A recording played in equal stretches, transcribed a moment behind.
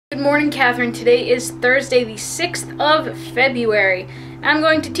morning, Catherine. Today is Thursday, the 6th of February. I'm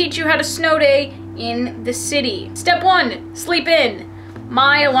going to teach you how to snow day in the city. Step 1, sleep in.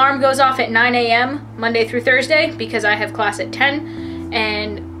 My alarm goes off at 9 a.m. Monday through Thursday because I have class at 10,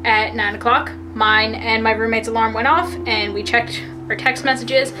 and at 9 o'clock, mine and my roommate's alarm went off, and we checked our text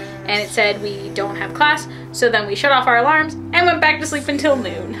messages, and it said we don't have class, so then we shut off our alarms and went back to sleep until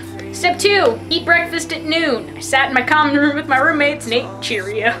noon. Step 2, eat breakfast at noon. I sat in my common room with my roommates and ate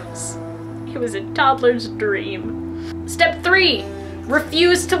Cheerios. It was a toddler's dream. Step 3,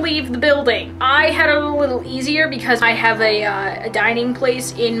 refuse to leave the building. I had it a little easier because I have a dining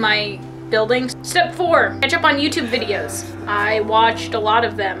place in my building. Step 4, catch up on YouTube videos. I watched a lot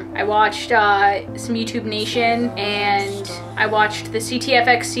of them. I watched some YouTube Nation, and I watched the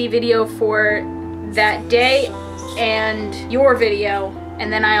CTFXC video for that day and your video.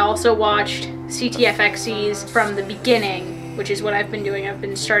 And then I also watched CTFXC's from the beginning, which is what I've been doing. I've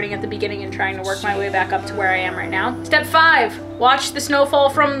been starting at the beginning and trying to work my way back up to where I am right now. Step 5, watch the snowfall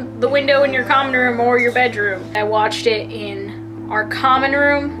from the window in your common room or your bedroom. I watched it in our common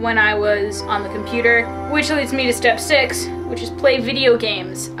room when I was on the computer, which leads me to step 6, which is play video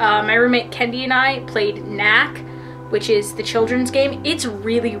games. My roommate Kendi and I played Knack, which is the children's game. It's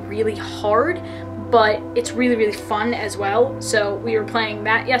really, really hard, but it's really, really fun as well. So we were playing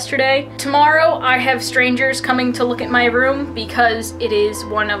that yesterday. Tomorrow I have strangers coming to look at my room because it is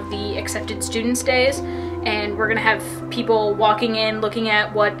one of the accepted students days, and we're gonna have people walking in looking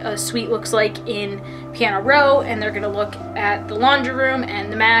at what a suite looks like in Piano Row, and they're gonna look at the laundry room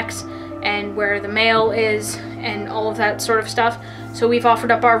and the Max and where the mail is and all of that sort of stuff. So we've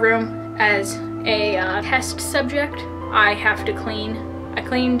offered up our room as a test subject. I have to clean. I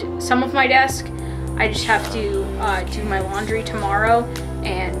cleaned some of my desk. I just have to do my laundry tomorrow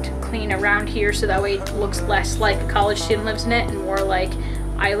and clean around here so that way it looks less like a college student lives in it and more like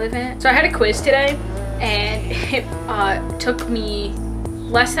I live in it. So I had a quiz today, and it took me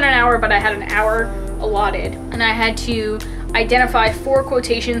less than an hour, but I had an hour allotted, and I had to identify 4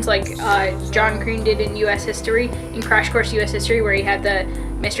 quotations like John Green did in US History, in Crash Course US History, where he had the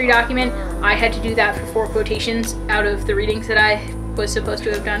mystery document. I had to do that for 4 quotations out of the readings that I was supposed to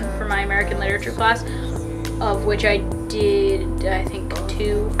have done for my American literature class, of which I did, I think,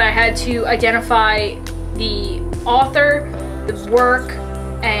 2. I had to identify the author, the work,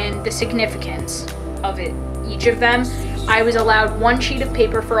 and the significance of it, each of them. I was allowed 1 sheet of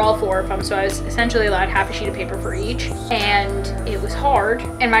paper for all 4 of them, so I was essentially allowed half a sheet of paper for each, and it was hard.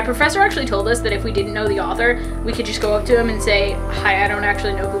 And my professor actually told us that if we didn't know the author, we could just go up to him and say, "Hi, I don't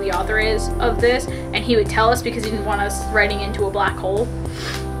actually know who the author is of this," and he would tell us because he didn't want us writing into a black hole.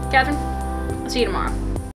 Catherine, I'll see you tomorrow.